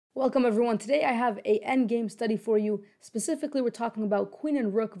Welcome everyone. Today I have a endgame study for you. Specifically, we're talking about queen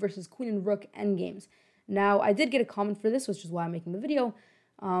and rook versus queen and rook endgames. Now, I did get a comment for this, which is why I'm making the video.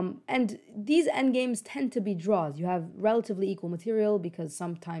 And these endgames tend to be draws. You have relatively equal material because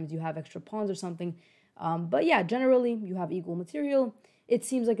sometimes you have extra pawns or something. But yeah, generally you have equal material. It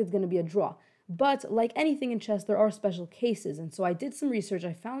seems like it's going to be a draw. But like anything in chess, there are special cases. And so I did some research.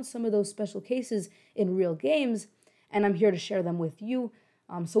 I found some of those special cases in real games, and I'm here to share them with you.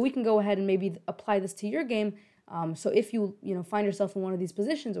 So we can go ahead and maybe apply this to your game. So if you find yourself in one of these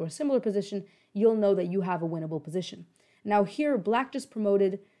positions or a similar position, you'll know that you have a winnable position. Now here, black just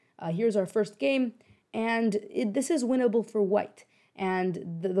promoted. Here's our first game, and this is winnable for white.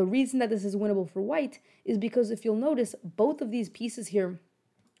 And the reason that this is winnable for white is because if you'll notice, both of these pieces here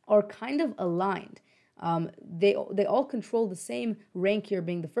are kind of aligned. They all control the same rank here,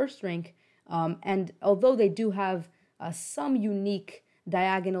 being the first rank. And although they do have some unique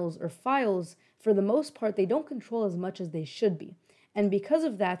diagonals or files, for the most part, they don't control as much as they should be. And because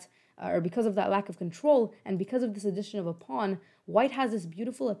of that, because of that lack of control, and because of this addition of a pawn, white has this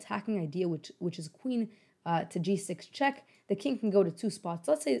beautiful attacking idea, which is queen to g6 check. The king can go to two spots.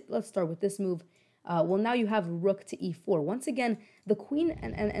 Let's start with this move. Well, now you have rook to e4. Once again, the queen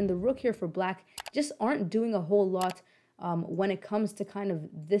and the rook here for black just aren't doing a whole lot when it comes to kind of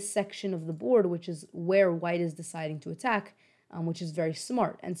this section of the board, which is where white is deciding to attack. Which is very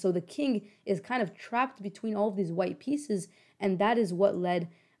smart. And so the king is kind of trapped between all of these white pieces, and that is what led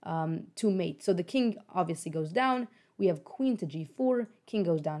to mate. So the king obviously goes down. We have queen to g4, king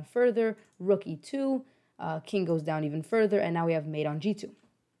goes down further, rook e2, king goes down even further, and now we have mate on g2.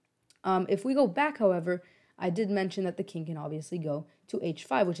 If we go back, however, I did mention that the king can obviously go to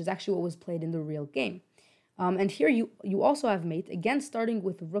h5, which is actually what was played in the real game. And here you also have mate, again starting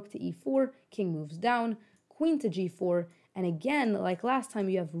with rook to e4, king moves down, queen to g4, and again, like last time,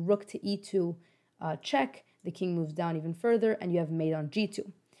 you have rook to e2 check, the king moves down even further, and you have mate on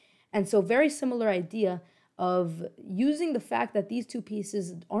g2. And so very similar idea of using the fact that these two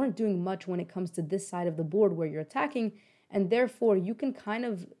pieces aren't doing much when it comes to this side of the board where you're attacking, and therefore you can kind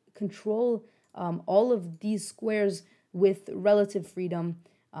of control all of these squares with relative freedom,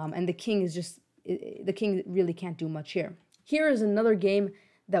 and the king really can't do much here. Here is another game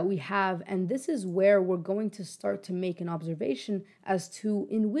that we have, and this is where we're going to start to make an observation as to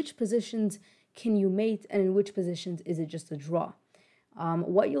in which positions can you mate and in which positions is it just a draw.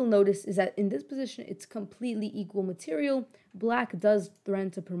 What you'll notice is that in this position, it's completely equal material. Black does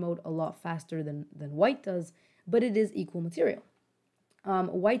threaten to promote a lot faster than white does, but it is equal material.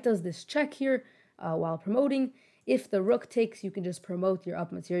 White does this check here while promoting. If the rook takes, you can just promote your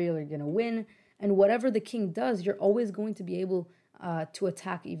up material, you're going to win. And whatever the king does, you're always going to be able to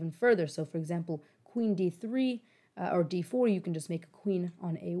attack even further. So for example, queen d3 or d4, you can just make a queen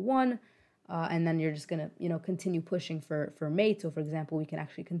on a1, and then you're just gonna continue pushing for mate. So for example, we can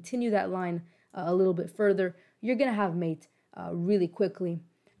actually continue that line a little bit further. You're gonna have mate really quickly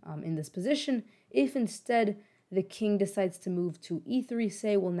in this position. If instead the king decides to move to e3,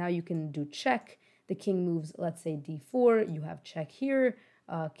 say, well, now you can do check. The king moves, let's say d4, you have check here.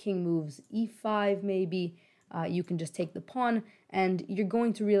 King moves e5 maybe. You can just take the pawn, and you're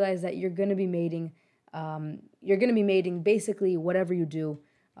going to realize that you're going to be mating. Basically whatever you do.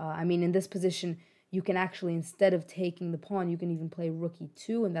 I mean, in this position, you can actually, instead of taking the pawn, you can even play rook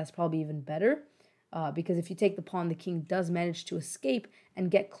e2, and that's probably even better. Because if you take the pawn, the king does manage to escape and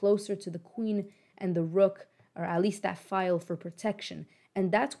get closer to the queen and the rook, or at least that file for protection.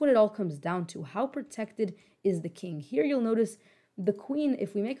 And that's what it all comes down to. How protected is the king? Here you'll notice the queen,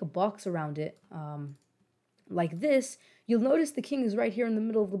 if we make a box around it, like this, you'll notice the king is right here in the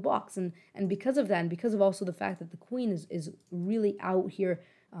middle of the box. And because of that, and because of also the fact that the queen is really out here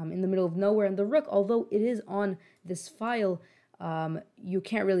in the middle of nowhere, and the rook, although it is on this file, you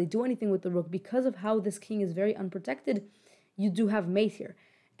can't really do anything with the rook because of how this king is very unprotected. You do have mate here.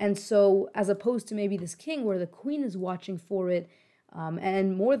 And so as opposed to maybe this king where the queen is watching for it,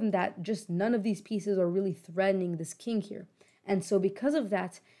 and more than that, just none of these pieces are really threatening this king here. And so because of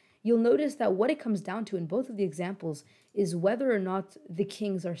that, you'll notice that what it comes down to in both of the examples is whether or not the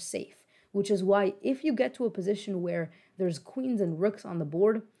kings are safe, which is why if you get to a position where there's queens and rooks on the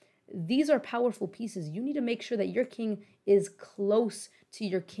board, these are powerful pieces. You need to make sure that your king is close to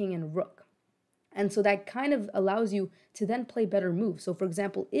your king and rook. And so that kind of allows you to then play better moves. So for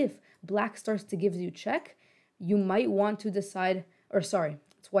example, if black starts to give you check, you might want to decide, or sorry,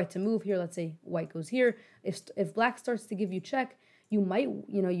 it's white to move here. Let's say white goes here. If black starts to give you check, you might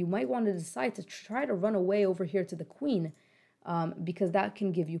want to decide to try to run away over here to the queen, because that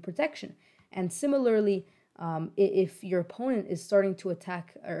can give you protection. And similarly, If your opponent is starting to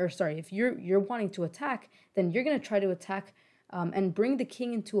attack, or sorry, if you're wanting to attack, then you're going to try to attack and bring the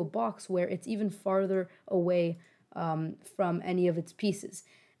king into a box where it's even farther away from any of its pieces.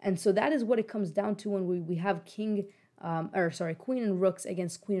 And so that is what it comes down to when we have queen and rooks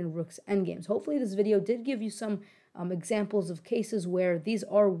against queen and rooks endgames. Hopefully this video did give you some examples of cases where these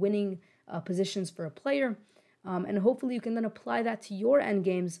are winning positions for a player, and hopefully you can then apply that to your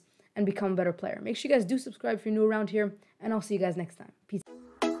endgames and become a better player. Make sure you guys do subscribe if you're new around here, and I'll see you guys next time. Peace.